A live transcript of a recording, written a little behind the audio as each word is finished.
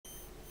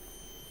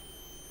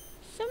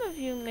some of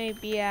you may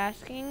be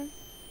asking,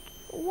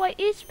 what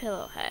is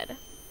Pillowhead?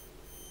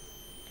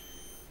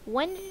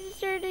 When did it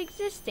start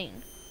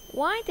existing?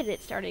 Why did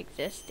it start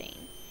existing?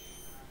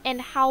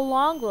 And how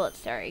long will it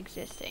start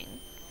existing?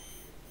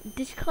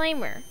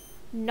 Disclaimer,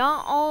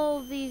 not all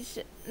of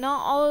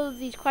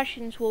these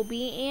questions will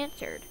be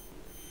answered.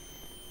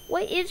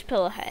 What is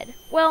Pillowhead?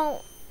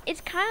 Well,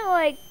 it's kind of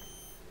like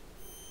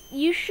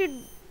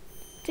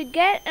to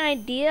get an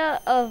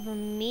idea of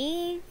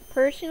me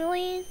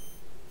personally,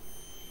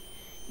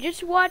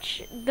 just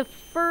watch the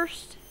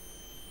first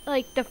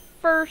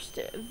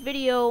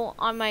video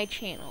on my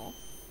channel.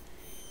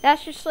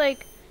 That's just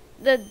like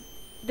the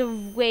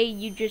way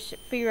you just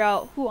figure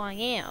out who I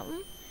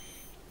am.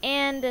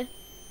 And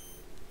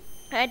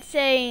I'd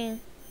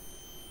say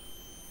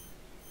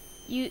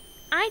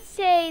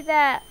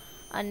that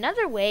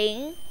another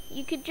way,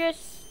 you could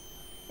just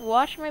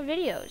watch my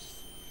videos.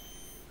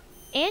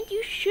 And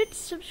you should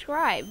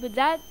subscribe, but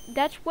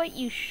that's what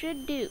you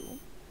should do.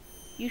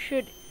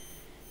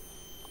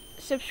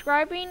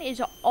 Subscribing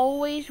is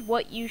always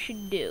what you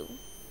should do.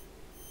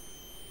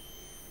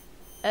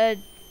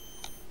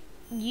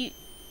 You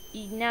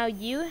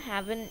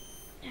have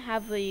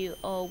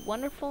a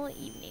wonderful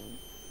evening,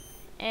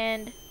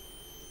 and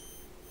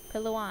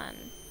Pillowan.